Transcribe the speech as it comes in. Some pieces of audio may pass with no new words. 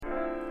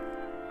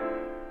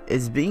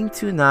Is being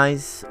too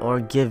nice or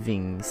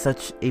giving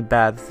such a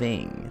bad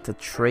thing? It's a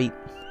trait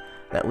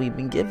that we've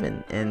been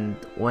given, and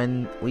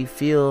when we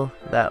feel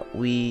that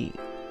we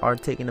are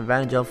taken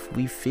advantage of,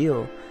 we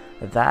feel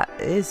that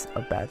is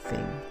a bad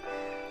thing.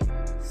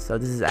 So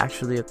this is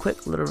actually a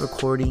quick little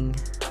recording.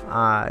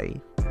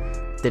 I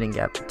didn't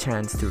get a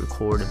chance to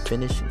record and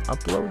finish and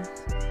upload,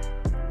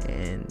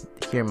 and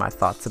hear my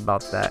thoughts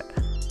about that.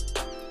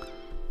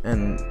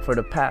 And for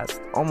the past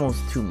almost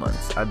 2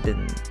 months, I've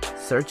been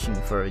searching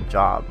for a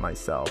job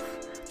myself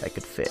that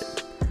could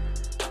fit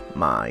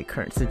my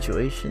current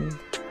situation.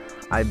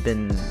 I've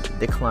been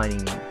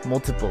declining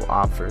multiple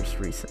offers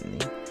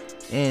recently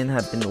and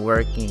have been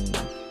working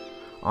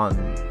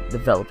on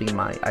developing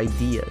my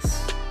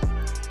ideas,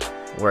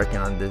 working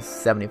on this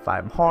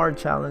 75 hard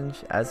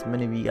challenge, as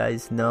many of you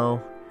guys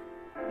know,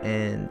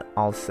 and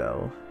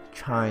also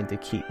trying to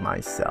keep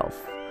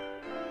myself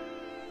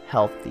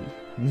healthy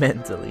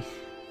mentally.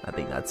 I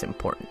think that's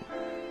important.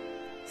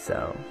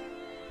 So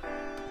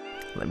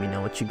let me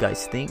know what you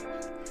guys think.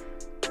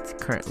 It's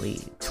currently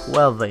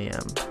 12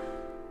 a.m.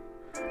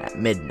 at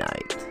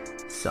midnight,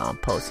 so I'm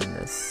posting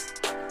this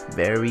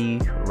very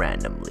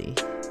randomly.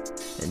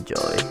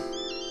 Enjoy.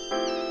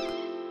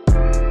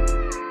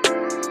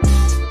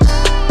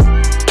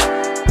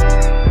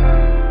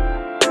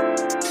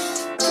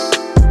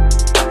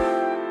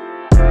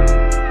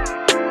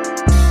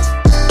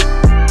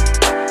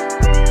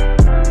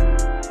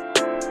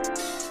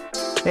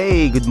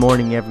 Hey, good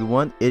morning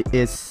everyone. It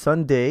is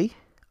Sunday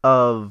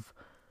of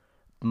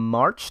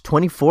March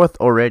 24th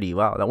already.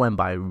 Wow, that went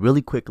by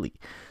really quickly.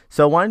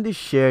 So I wanted to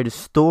share the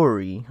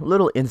story, a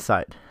little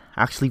insight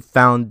I actually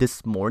found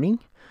this morning.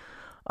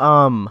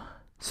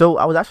 So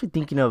I was actually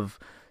thinking of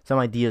some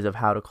ideas of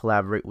how to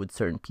collaborate with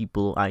certain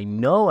people I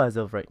know as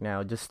of right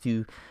now, just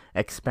to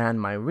expand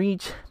my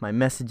reach, my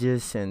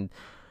messages, and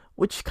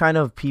which kind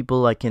of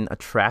people I can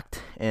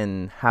attract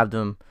and have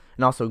them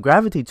and also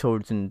gravitate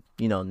towards and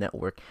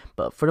network.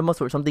 But for the most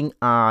part, something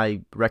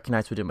I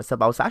recognize within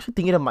myself. I was actually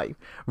thinking of my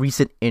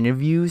recent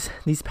interviews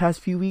these past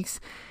few weeks,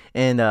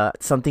 and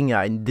something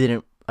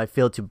I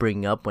failed to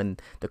bring up when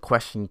the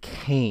question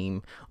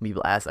came. When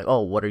people ask like,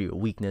 "Oh, what are your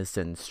weakness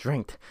and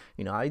strength?"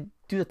 I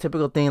do the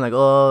typical thing like,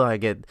 "Oh, I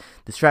get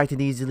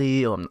distracted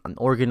easily, or I'm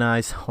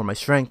unorganized," or my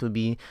strength would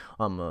be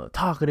I'm a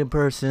talkative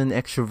person,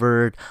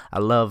 extrovert. I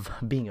love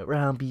being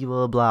around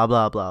people, blah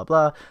blah blah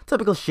blah,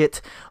 typical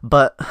shit.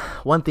 But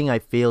one thing I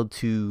failed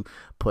to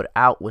put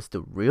out was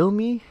the real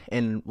me,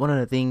 and one of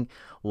the thing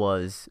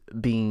was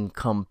being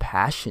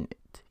compassionate.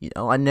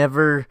 I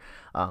never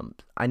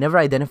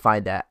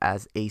identified that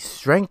as a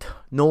strength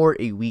nor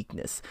a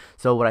weakness.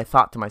 So what I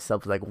thought to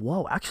myself was like,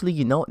 whoa,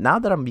 actually, now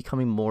that I'm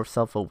becoming more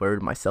self-aware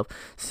of myself,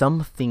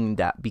 something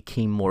that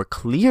became more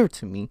clear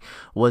to me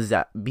was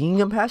that being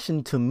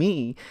compassionate to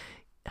me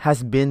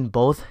has been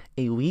both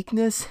a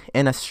weakness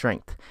and a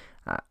strength.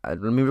 Let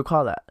me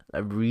recall that.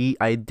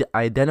 I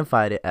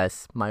identified it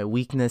as my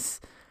weakness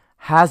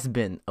has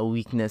been a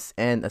weakness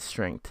and a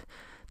strength.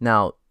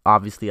 Now,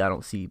 obviously, I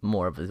don't see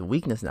more of it as a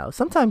weakness now.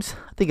 Sometimes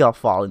I think I'll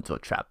fall into a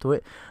trap to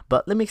it.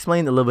 But let me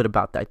explain a little bit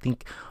about that. I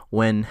think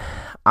when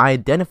I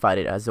identified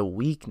it as a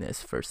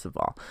weakness, first of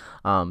all,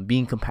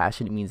 being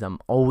compassionate means I'm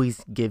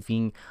always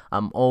giving,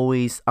 I'm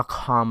always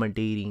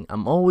accommodating,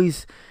 I'm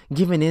always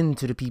giving in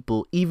to the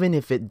people, even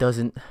if it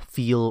doesn't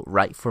feel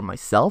right for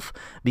myself,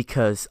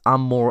 because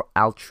I'm more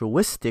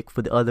altruistic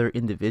for the other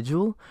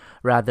individual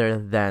rather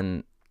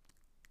than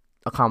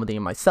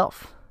accommodating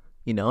myself.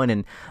 And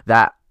then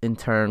that in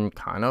turn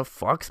kind of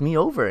fucks me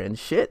over and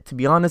shit. To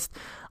be honest,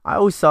 I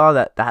always saw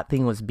that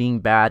thing was being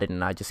bad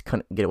and I just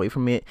couldn't get away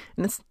from it.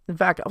 And in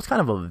fact, I was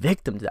kind of a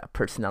victim to that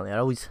personality. I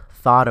always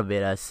thought of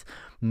it as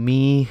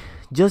me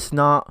just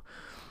not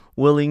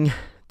willing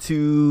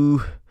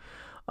to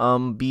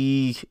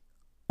be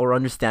or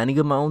understanding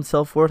of my own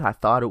self-worth. I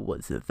thought it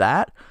was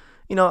that.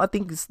 I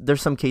think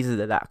there's some cases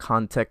that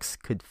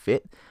context could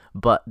fit.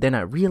 But then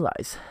I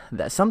realized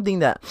that something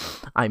that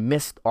I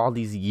missed all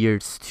these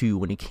years too,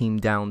 when it came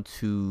down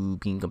to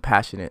being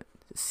compassionate,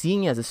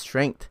 seeing it as a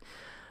strength,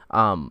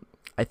 I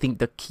think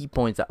the key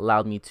points that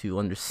allowed me to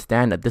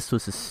understand that this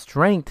was a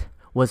strength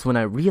was when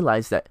I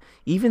realized that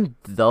even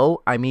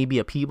though I may be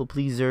a people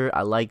pleaser,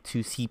 I like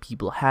to see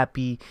people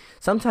happy,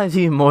 sometimes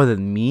even more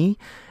than me.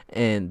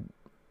 And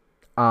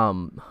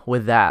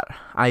with that,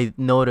 I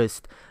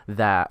noticed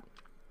that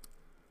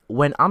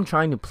when I'm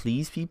trying to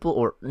please people,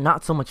 or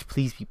not so much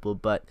please people,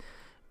 but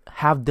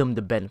have them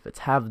the benefits,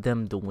 have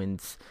them the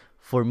wins,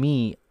 for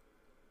me,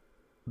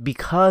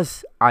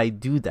 because I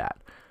do that,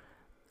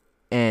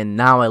 and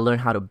now I learn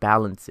how to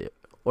balance it,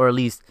 or at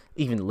least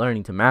even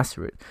learning to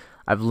master it,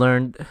 I've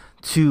learned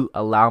to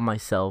allow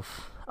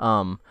myself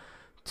to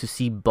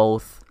see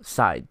both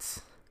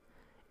sides.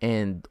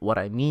 And what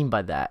I mean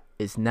by that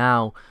is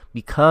now,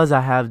 because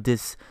I have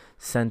this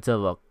sense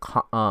of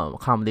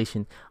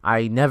accommodation,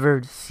 I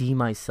never see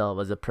myself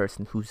as a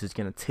person who's just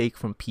gonna take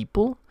from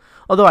people,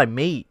 although I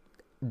may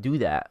do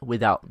that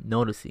without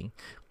noticing.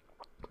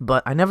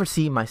 But I never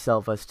see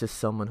myself as just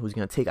someone who's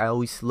gonna take. I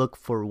always look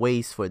for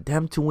ways for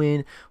them to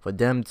win, for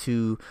them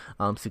to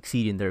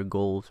succeed in their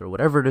goals or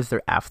whatever it is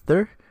they're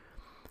after.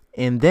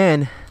 And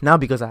then now,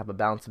 because I have a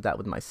balance of that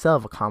with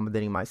myself,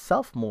 accommodating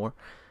myself more,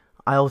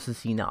 I also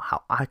see now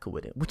how I could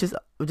win it, which is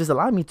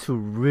allowing me to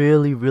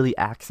really, really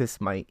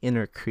access my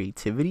inner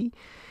creativity.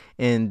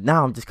 And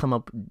now I'm just coming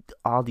up with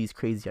all these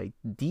crazy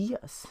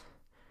ideas,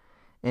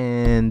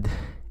 and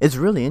it's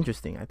really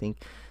interesting. I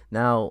think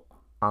now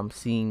I'm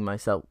seeing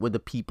myself with the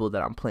people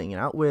that I'm playing it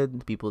out with,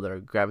 the people that are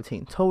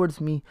gravitating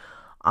towards me.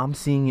 I'm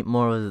seeing it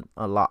more as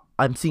a lot.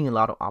 I'm seeing a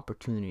lot of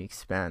opportunity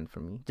expand for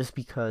me, just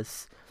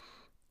because,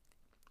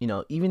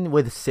 even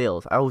with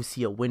sales, I always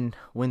see a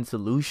win-win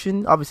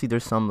solution. Obviously,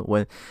 there's some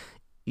when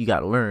you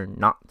gotta learn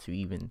not to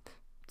even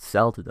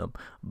sell to them,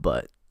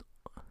 but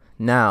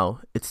now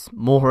it's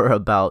more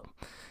about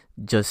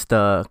just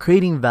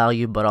creating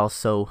value, but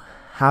also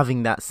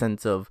having that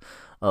sense of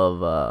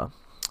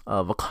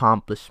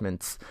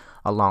accomplishments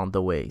along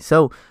the way.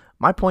 So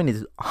my point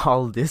is,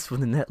 all this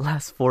within the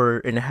last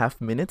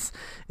 4.5 minutes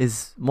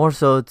is more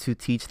so to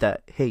teach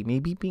that, hey,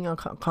 maybe being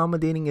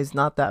accommodating is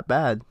not that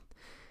bad,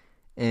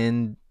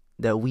 and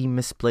that we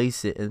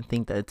misplace it and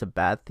think that it's a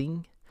bad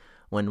thing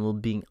when we're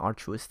being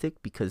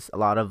altruistic, because a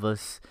lot of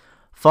us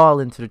fall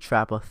into the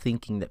trap of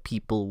thinking that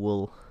people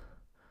will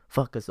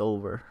fuck us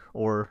over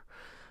or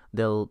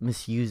they'll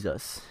misuse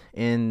us.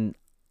 And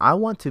I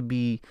want to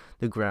be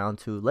the ground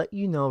to let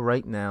you know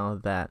right now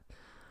that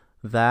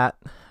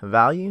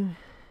value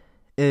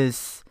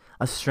is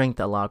a strength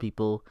that a lot of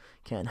people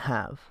can't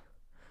have.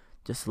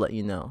 Just to let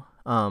you know.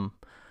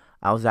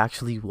 I was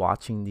actually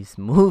watching this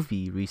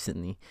movie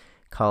recently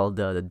called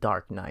The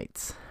Dark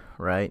Knights,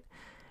 right?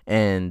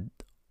 And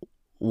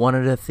one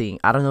of the things,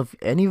 I don't know if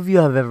any of you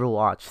have ever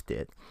watched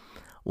it,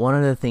 one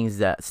of the things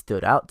that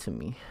stood out to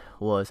me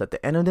was at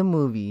the end of the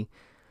movie,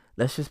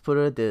 let's just put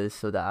it at this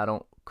so that I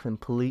don't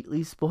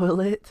completely spoil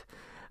it.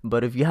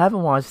 But if you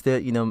haven't watched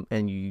it,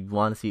 and you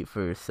want to see it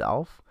for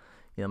yourself,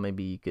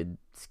 maybe you could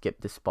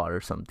skip this part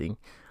or something.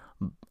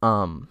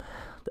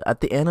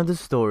 At the end of the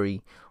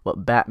story,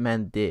 what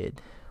Batman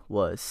did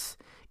was,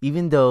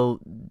 even though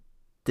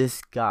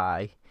this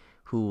guy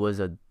who was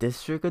a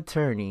district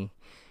attorney,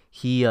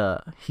 he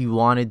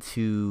wanted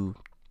to,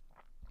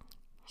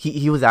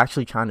 he was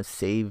actually trying to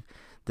save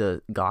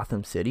the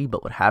Gotham City,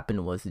 but what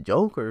happened was the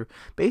Joker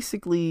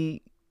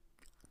basically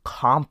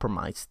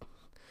compromised,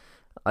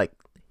 like,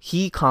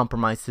 he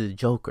compromised the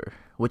Joker,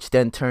 which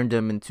then turned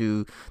him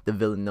into the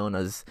villain known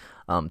as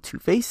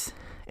Two-Face.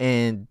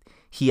 And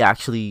he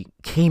actually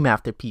came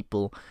after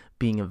people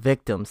being a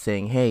victim,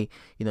 saying, hey,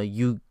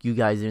 you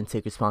guys didn't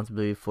take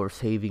responsibility for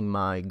saving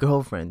my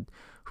girlfriend,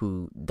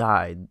 who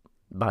died,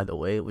 by the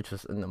way, which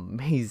was an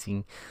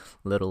amazing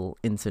little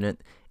incident.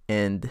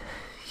 And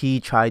he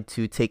tried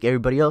to take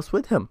everybody else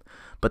with him,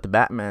 but the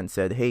Batman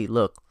said, hey,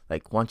 look,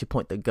 like, why don't you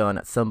point the gun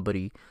at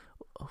somebody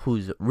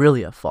who's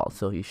really at fault?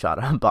 So he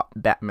shot at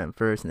Batman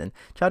first, and then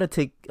tried to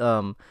take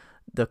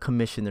the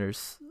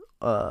commissioner's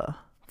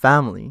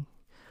family,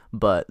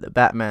 but the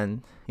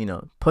Batman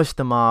pushed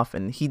him off,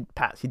 and he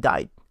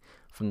died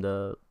from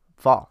the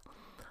fall.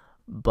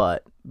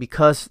 But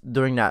because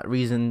during that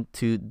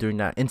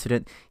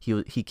incident,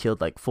 he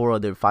killed like 5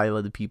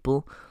 other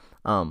people,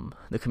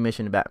 the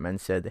commissioner Batman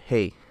said,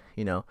 hey,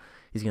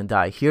 he's gonna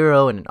die a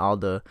hero, and all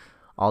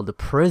the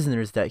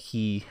prisoners that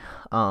he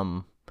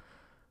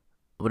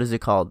what is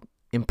it called,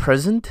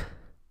 imprisoned,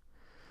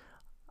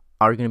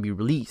 are gonna be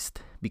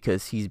released,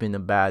 because he's been a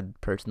bad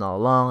person all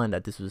along, and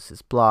that this was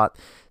his plot.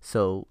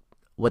 So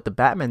what the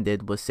Batman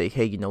did was say,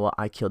 hey, you know what,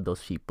 I killed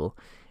those people,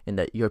 and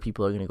that your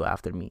people are gonna go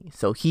after me.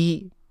 So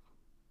he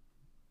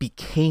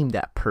became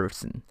that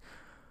person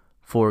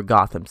for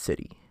Gotham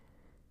City,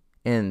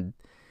 and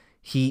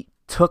he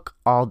took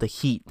all the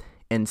heat,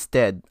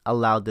 instead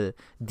allowed the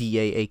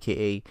DA,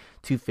 aka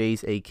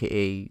Two-Face,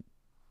 aka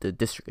the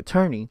district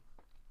attorney,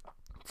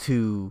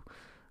 to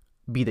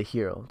be the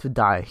hero, to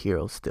die a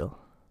hero still.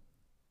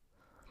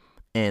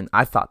 And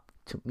I thought,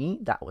 to me,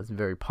 that was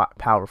very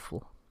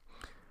powerful,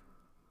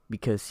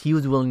 because he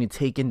was willing to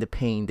take in the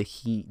pain, the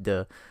heat,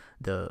 the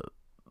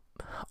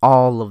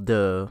all of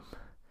the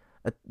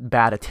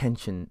bad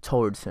attention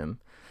towards him,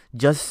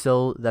 just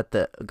so that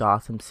the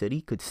Gotham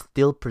City could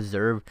still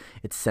preserve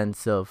its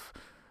sense of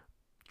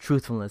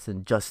truthfulness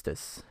and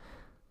justice.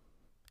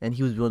 And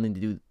he was willing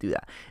to do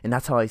that. And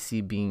that's how I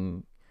see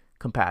being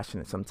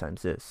compassionate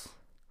sometimes is.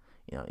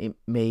 It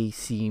may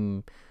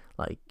seem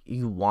like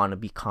you want to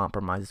be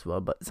compromised as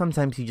well, but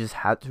sometimes you just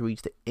have to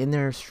reach the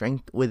inner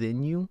strength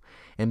within you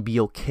and be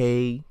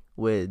okay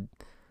with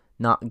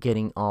not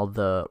getting all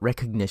the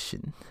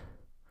recognition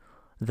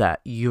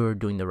that you're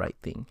doing the right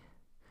thing.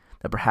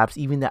 That perhaps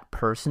even that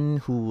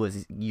person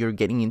you're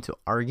getting into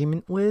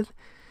argument with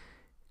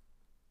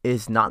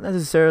is not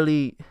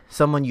necessarily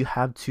someone you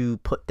have to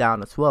put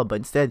down as well, but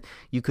instead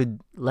you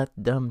could let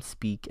them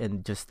speak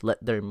and just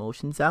let their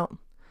emotions out,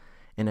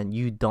 and then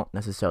you don't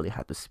necessarily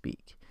have to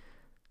speak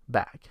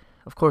back.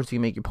 Of course, you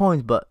make your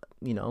points, but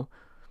you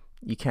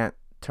can't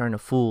turn a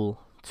fool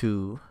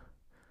to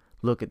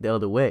look at the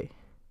other way.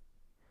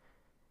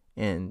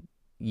 And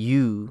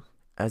you,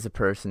 as a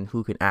person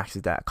who can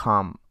access that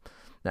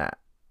that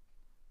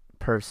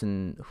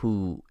person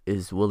who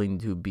is willing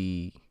to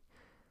be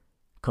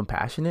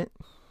compassionate,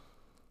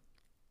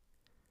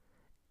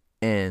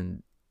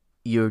 and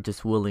you're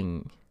just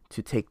willing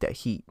to take that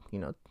heat,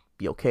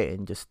 be okay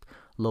and just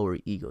lower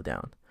your ego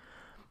down.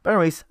 But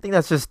anyways, I think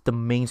that's just the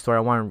main story.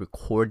 I want to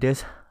record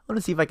this. I want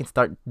to see if I can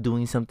start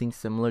doing something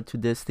similar to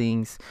this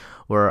things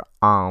where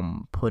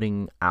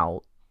putting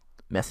out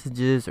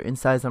messages or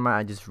insights on my.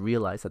 I just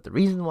realized that the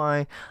reason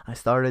why I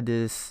started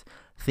this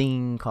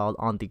thing called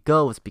On The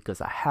Go is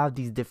because I have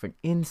these different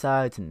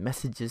insights and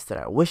messages that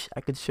I wish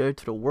I could share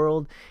to the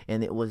world,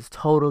 and it was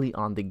totally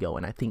on the go.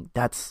 And I think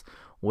that's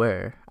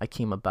where I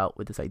came about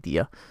with this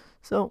idea.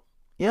 So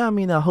yeah,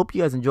 I hope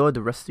you guys enjoyed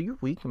the rest of your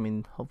week.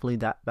 Hopefully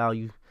that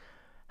value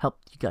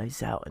helped you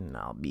guys out, and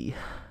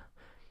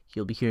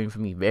you'll be hearing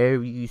from me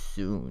very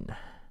soon.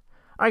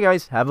 Alright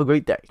guys, have a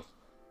great day.